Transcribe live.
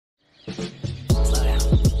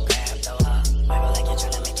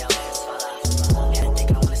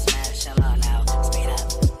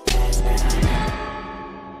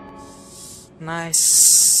Nice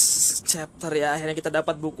chapter ya. Akhirnya kita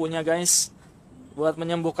dapat bukunya guys. Buat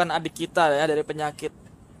menyembuhkan adik kita ya dari penyakit.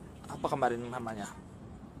 Apa kemarin namanya?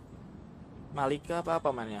 Malika apa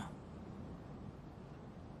namanya?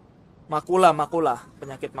 Makula.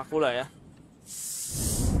 Penyakit makula ya.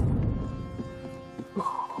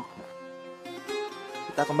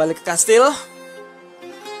 Kita kembali ke kastil.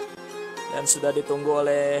 Dan sudah ditunggu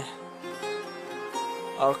oleh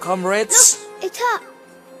our comrades. Look, it's up.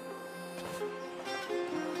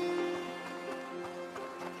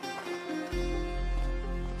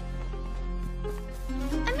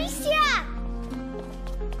 Amicia!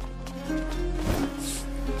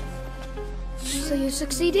 So you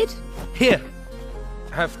succeeded? Here.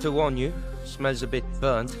 I have to warn you. Smells a bit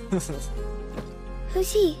burnt.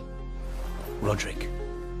 Who's he? Roderick.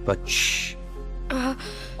 But shh.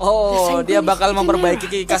 Oh, dia bakal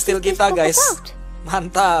memperbaiki kastil kita, guys.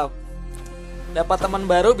 Mantap. Dapat teman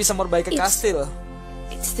baru bisa memperbaiki kastil.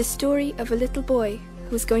 It's the story of a little boy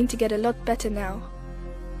who's going to get a lot better now.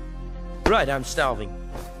 Right, I'm starving.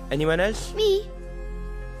 Anyone else? Me?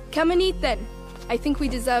 Come and eat then. I think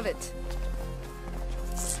we deserve it.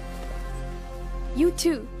 You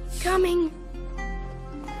too. Coming.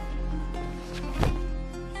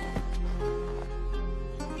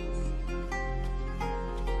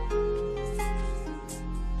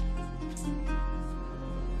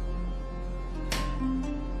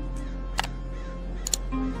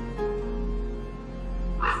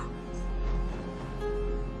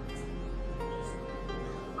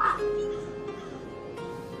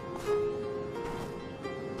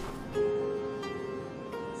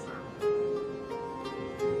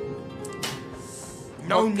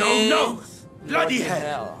 No, Okay. no, no! Bloody Bloody hell.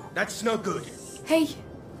 hell. That's no good. Hey,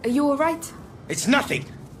 are you alright? It's nothing.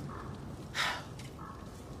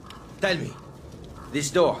 Tell me, this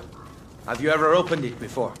door, have you ever opened it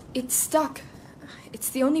before? It's stuck. It's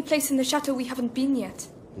the only place in the chateau we haven't been yet.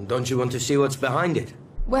 Don't you want to see what's behind it?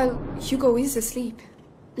 Well, Hugo is asleep.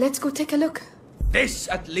 Let's go take a look. This,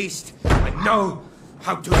 at least, I know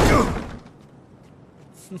how to do.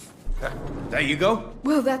 There you go.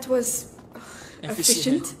 Well, that was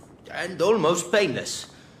efficient. And almost painless.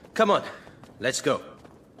 Come on, let's go.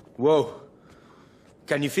 Whoa.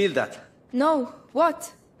 Can you feel that? No,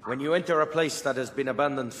 what? When you enter a place that has been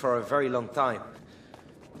abandoned for a very long time,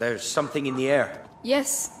 there's something in the air.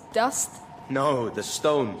 Yes, dust. No, the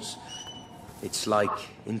stones. It's like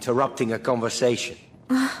interrupting a conversation.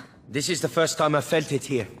 This is the first time I felt it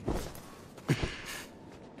here.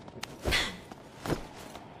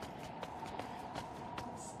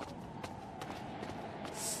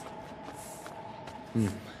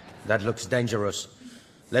 That looks dangerous.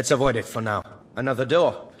 Let's avoid it for now. Another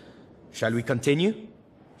door. Shall we continue?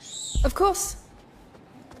 Of course.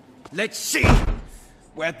 Let's see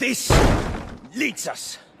where this leads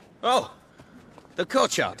us. Oh, the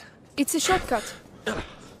courtyard. It's a shortcut.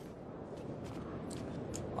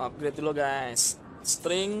 Upgrade dulu guys.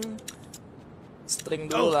 String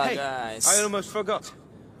dulu lah hey, guys. I almost forgot.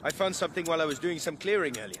 I found something while I was doing some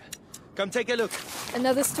clearing earlier. Come take a look.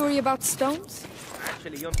 Another story about stones?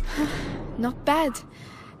 Actually, Not bad.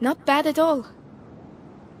 Not bad at all.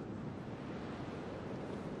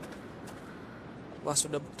 Wah,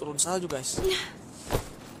 sudah turun salju guys.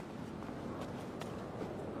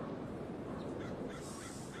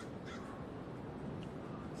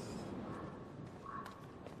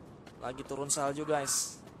 Lagi turun salju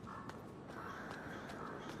guys.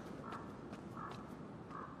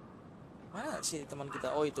 Mana sih teman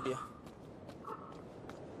kita? Oh, itu dia.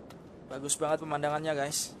 Bagus banget pemandangannya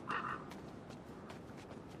guys.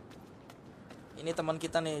 Ini teman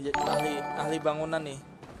kita nih, ahli bangunan nih.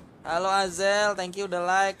 Halo Azel, thank you udah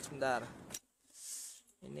like. Sebentar.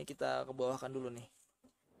 Ini kita ke bawahkan dulu nih.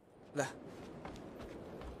 Lah.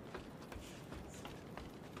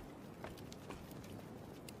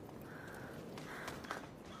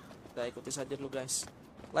 Kita ikuti saja dulu guys.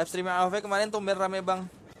 Live streaming AOV kemarin tumben rame bang.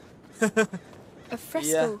 A fresco.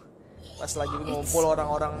 Iya. Pas lagi ngumpul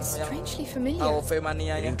orang-orang yang Strangely familiar. AOV it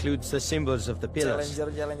manianya. includes the symbols of the pillars.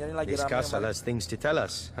 Challenger ini lagi This rame. castle banget. has things to tell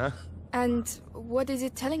us, huh? And what is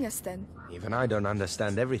it telling us then? Even I don't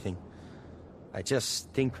understand everything. I just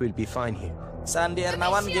think we'll be fine here. Sandi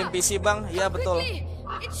Ernawan game PC bang. Iya betul. Quickly!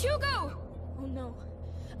 It's Hugo! Oh no.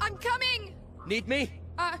 I'm coming! Need me?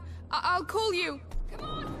 I'll call you. Come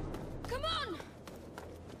on! Come on!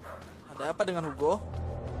 Ada apa dengan Hugo?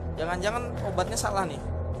 Jangan-jangan obatnya salah nih.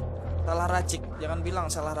 Salah racik. Jangan bilang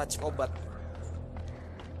salah racik obat.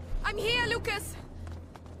 I'm here, Lucas!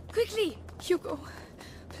 Quickly! Hugo,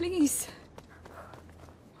 please.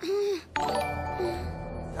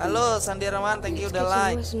 Halo Sandi Ernawan, thank you udah Getting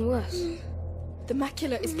like. worse and worse. The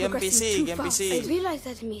macula is Game progressing PC, too game fast. PC. I realize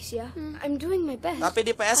that, Amicia. I'm doing my best. Tapi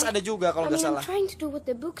di PS ada juga kalau nggak I'm salah. trying to do what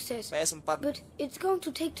the book says. PS4. But it's going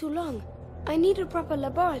to take too long. I need a proper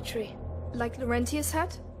laboratory. Like Laurentius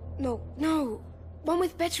had? No. One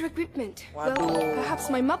with better equipment. Well, Waduh.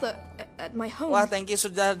 perhaps my mother at my home. Wah, thank you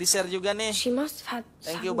sudah di-share juga nih. She must have had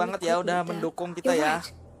Thank you some banget ya udah equipment there. mendukung kita You're ya.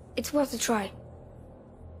 right. It's worth a try.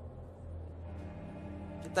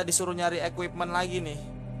 Kita disuruh nyari equipment lagi nih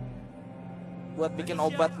buat bikin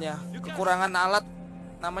obatnya. Kekurangan alat,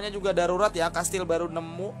 namanya juga darurat ya. Kastil baru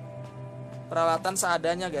nemu peralatan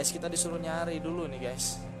seadanya guys. Kita disuruh nyari dulu nih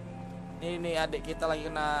guys. Ini adik kita lagi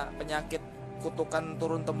kena penyakit kutukan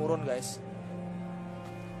turun temurun guys.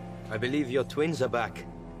 I believe your twins are back.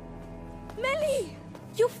 Melly!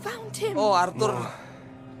 You found him! Oh, Arthur. More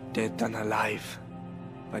dead than alive.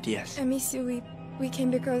 But yes. Amicia, we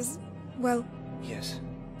came because, well, Yes.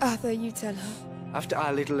 Arthur, you tell her. After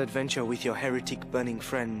our little adventure with your heretic burning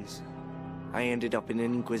friends, I ended up in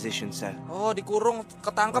an Inquisition cell. Oh, dikurung,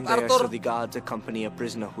 ketangkap One day I saw Arthur. the guards accompany a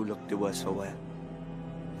prisoner who looked the worse for wear.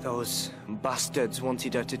 Those bastards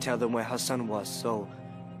wanted her to tell them where her son was, so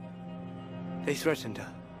they threatened her.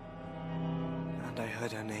 And I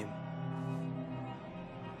heard her name.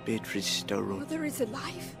 Beatrice De Rune. Mother is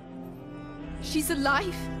alive? She's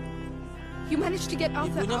alive? You managed to get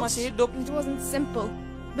Arthur Ibunya out? masih hidup. It wasn't simple.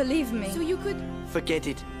 Believe me. So you could... Forget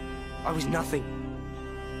it. I was nothing.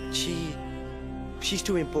 She's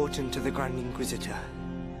too important to the Grand Inquisitor.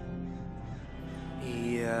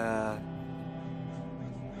 He,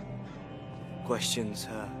 questions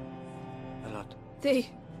her a lot. They...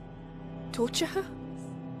 torture her?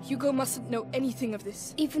 Hugo mustn't know anything of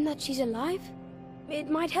this. Even that she's alive? It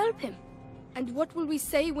might help him. And what will we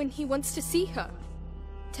say when he wants to see her?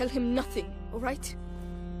 Tell him nothing, all right?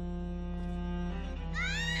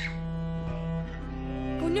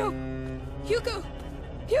 Oh no! Hugo!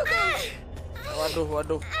 Hugo!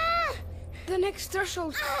 Waduh. The next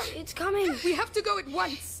threshold. It's coming. We have to go at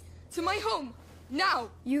once! To my home! Now!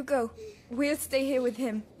 You go. We'll stay here with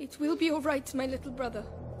him. It will be all right, my little brother.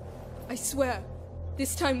 I swear.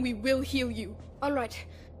 This time we will heal you. All right.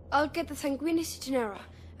 I'll get the Sanguinis Genera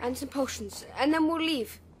and some potions, and then we'll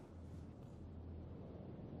leave.